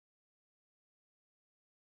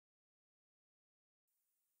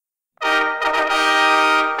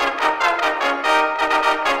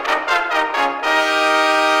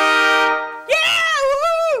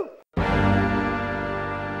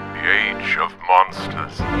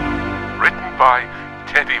Monsters, written by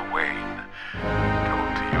Teddy Wayne,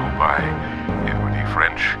 told to you by Edward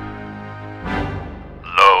French.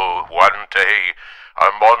 Lo, one day, a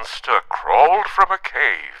monster crawled from a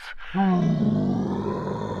cave.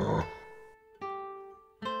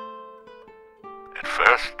 At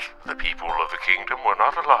first, the people of the kingdom were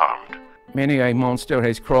not alarmed. Many a monster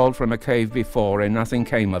has crawled from a cave before and nothing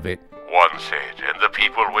came of it. One said, and the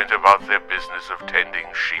people went about their business of tending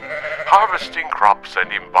sheep, harvesting crops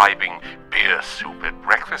and imbibing beer soup at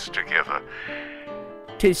breakfast together.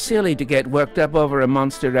 'Tis silly to get worked up over a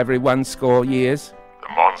monster every 100 years. The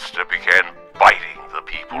monster began biting the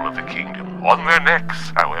people of the kingdom, on their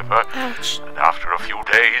necks, however. Ouch. And after a few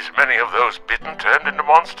days, many of those bitten turned into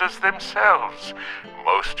monsters themselves.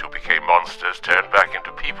 Most who became monsters turned back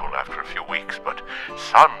into people after a few weeks, but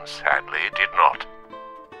some, sadly, did not.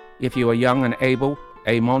 If you are young and able,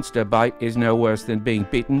 a monster bite is no worse than being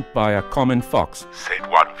bitten by a common fox, Said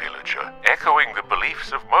one villager, echoing the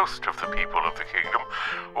beliefs of most of the people of the kingdom,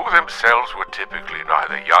 who themselves were typically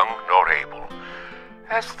neither young nor able.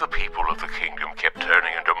 As the people of the kingdom kept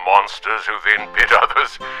turning into monsters who then bit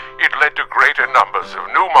others, it led to greater numbers of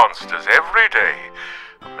new monsters every day,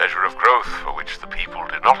 a measure of growth for which the people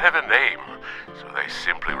did not have a name, so they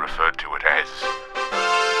simply referred to it as.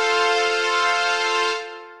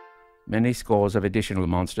 many scores of additional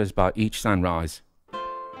monsters by each sunrise.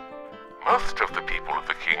 Most of the people of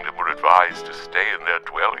the kingdom were advised to stay in their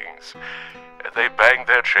dwellings, and they banged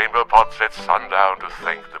their chamber pots at sundown to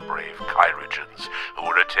thank the brave chirurgeons who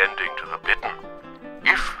were attending to the bitten.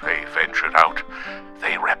 If they ventured out,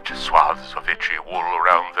 they wrapped swaths of itchy wool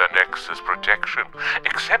around their necks as protection.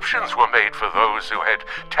 Exceptions were made for those who had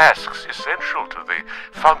tasks essential to the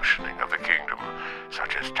functioning of the kingdom,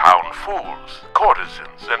 such as town fools,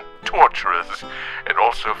 courtesans, and torturers, and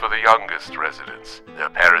also for the youngest residents. Their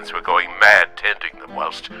parents were going mad tending them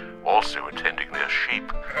whilst also attending their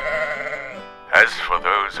sheep. As for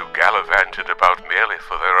those who gallivanted about merely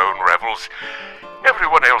for their own revels,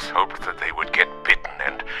 everyone else hoped that they would get bitten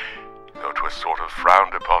and, though it was sort of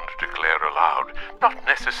frowned upon to declare aloud, not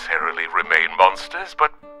necessarily remain monsters,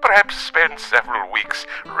 but perhaps spend several weeks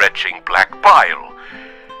retching black bile.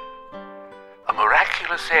 A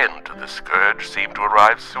miraculous end to the scourge seemed to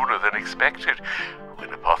arrive sooner than expected,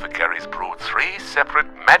 when apothecaries brewed 3 separate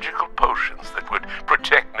magical potions that would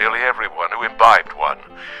protect nearly everyone who imbibed one.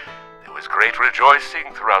 There was great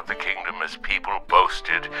rejoicing throughout the kingdom as people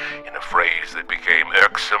boasted, in a phrase that became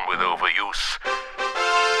irksome with overuse,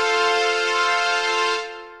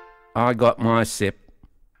 I got my sip.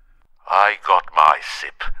 I got my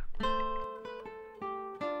sip.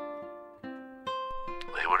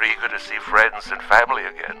 They were eager to see friends and family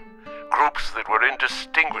again, groups that were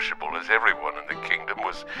indistinguishable, as everyone in the kingdom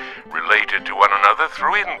was related to one another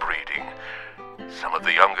through inbreeding. Some of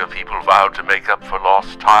the younger people vowed to make up for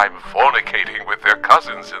lost time fornicating with their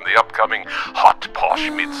cousins in the upcoming hot posh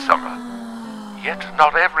midsummer. Yet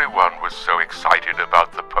not everyone was so excited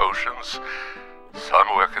about the potions.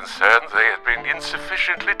 Some were concerned they had been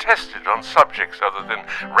insufficiently tested on subjects other than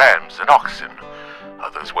rams and oxen.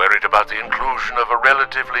 Others worried about the inclusion of a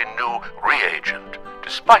relatively new reagent,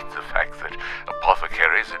 despite the fact that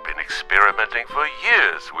apothecaries had been experimenting for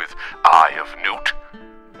years with Eye of Newt.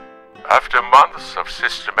 After months of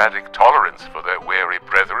systematic tolerance for their wary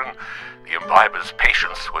brethren, the imbibers'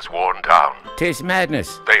 patience was worn down. 'Tis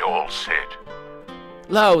madness. They all said,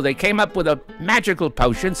 Lo, they came up with a magical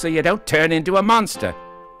potion so you don't turn into a monster.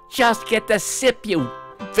 Just get the sip, you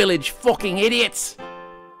village fucking idiots.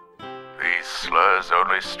 these slurs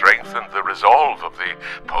only strengthened the resolve of the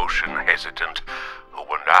potion hesitant, who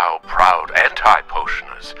were now proud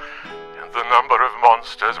anti-potioners, and the number of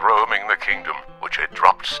monsters roaming the kingdom, which had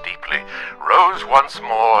dropped steeply, rose once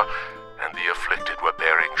more, and the afflicted were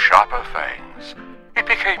bearing sharper fangs. It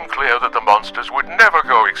became clear that the monsters would never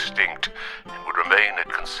go extinct, and would remain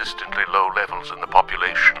at consistently low levels in the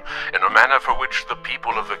population, in a manner for which the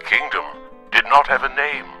people of the kingdom did not have a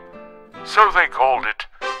name. So they called it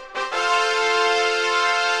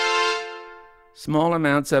Small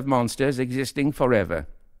amounts of monsters existing forever.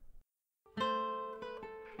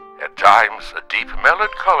 At times, a deep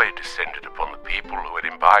melancholy descended upon the people who had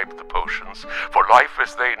imbibed the potions, for life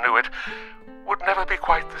as they knew it would never be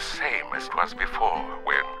quite the same as it was before,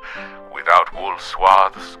 when, without wool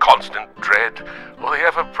swaths, constant dread, or the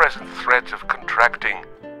ever-present threat of contracting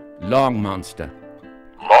Long monster.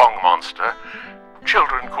 long monster,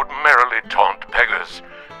 children could merrily taunt beggars,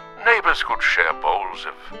 neighbors could share bowls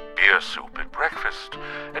of beer soup at breakfast,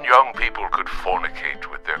 and young people could fornicate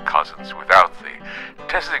with their cousins without the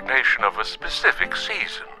designation of a specific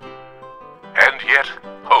season. And yet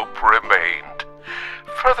hope remained.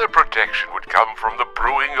 Other protection would come from the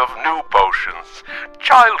brewing of new potions,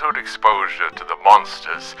 childhood exposure to the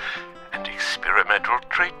monsters, and experimental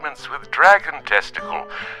treatments with dragon testicle.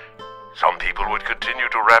 Some people would continue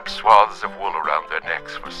to wrap swaths of wool around their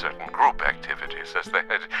necks for certain group activities as they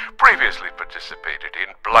had previously participated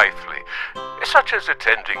in blithely, such as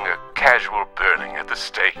attending a casual burning at the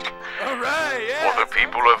stake. All right, yes. For the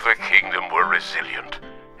people of the kingdom were resilient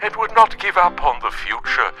and would not give up on the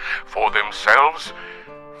future for themselves,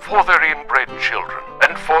 for their inbred children,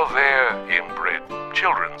 and for their inbred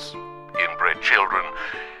children's inbred children.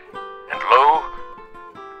 And lo,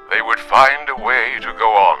 they would find a way to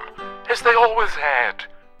go on, as they always had.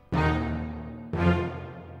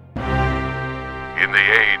 In the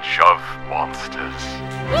age of monsters.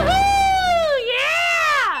 Woohoo!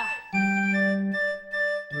 Yeah!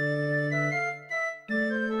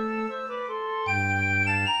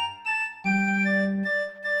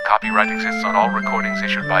 Copyright exists on all recordings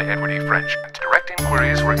issued by Edward E. French. Direct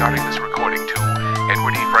inquiries regarding this recording to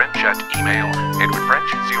Edward E. French at email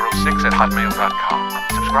edwardfrench06@hotmail.com.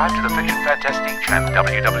 Subscribe to the Fiction Fantastique at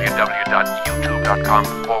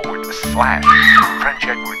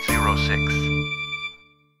www.youtube.com/FrenchEdward06.